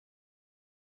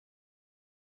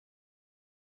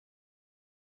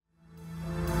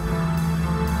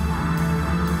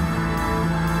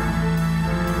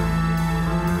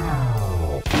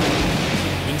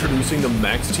Introducing the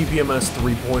Max TPMS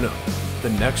 3.0, the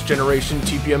next generation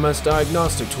TPMS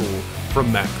diagnostic tool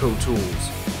from Matco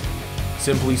Tools.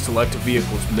 Simply select a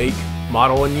vehicle's make,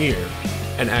 model, and year,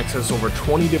 and access over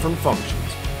 20 different functions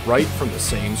right from the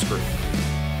same screen.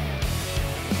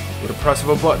 With a press of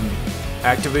a button,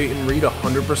 activate and read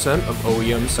 100% of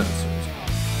OEM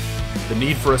sensors. The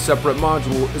need for a separate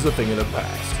module is a thing of the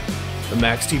past. The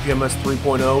Max TPMS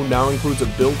 3.0 now includes a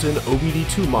built-in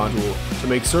OBDII module to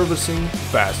make servicing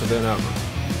faster than ever.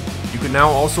 You can now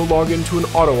also log into an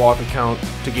AutoAuth account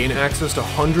to gain access to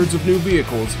hundreds of new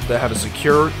vehicles that have a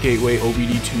secure gateway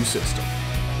OBDII system.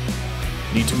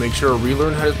 Need to make sure a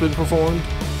relearn has been performed?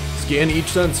 Scan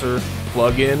each sensor,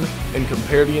 plug in, and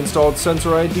compare the installed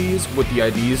sensor IDs with the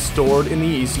IDs stored in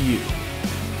the ECU.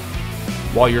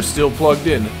 While you're still plugged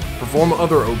in, perform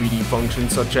other OBDII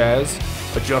functions such as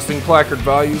adjusting placard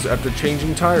values after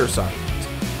changing tire sizes,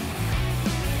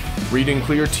 read and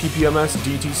clear TPMS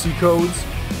DTC codes,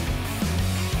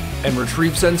 and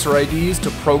retrieve sensor IDs to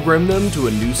program them to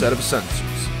a new set of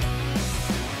sensors.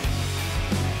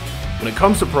 When it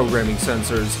comes to programming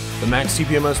sensors, the Max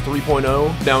TPMS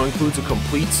 3.0 now includes a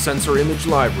complete sensor image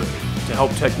library to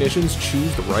help technicians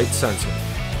choose the right sensor.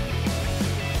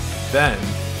 Then,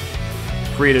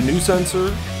 create a new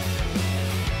sensor,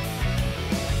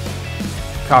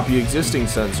 copy existing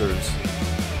sensors,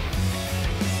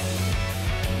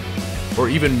 or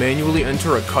even manually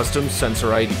enter a custom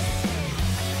sensor ID.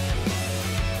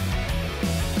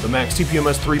 The Max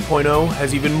TPMS 3.0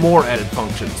 has even more added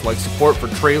functions like support for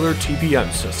trailer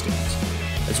TPM systems,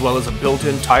 as well as a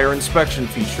built-in tire inspection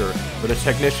feature where the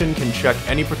technician can check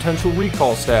any potential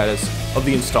recall status of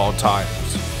the installed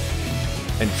tires.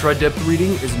 And tread depth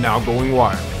reading is now going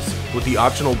wireless with the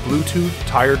optional Bluetooth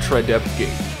tire tread depth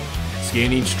gauge.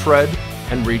 Scan each tread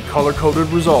and read color-coded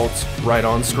results right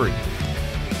on screen.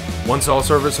 Once all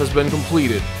service has been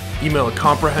completed, email a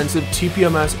comprehensive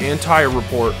TPMS and tire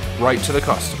report right to the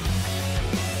customer.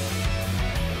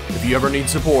 If you ever need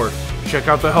support, check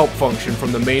out the help function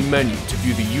from the main menu to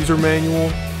view the user manual,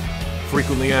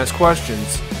 frequently asked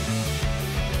questions,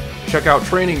 check out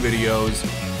training videos,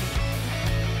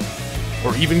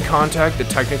 or even contact the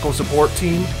technical support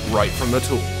team right from the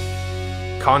tool.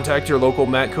 Contact your local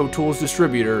Matco Tools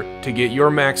distributor to get your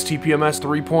Max TPMS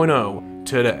 3.0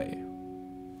 today.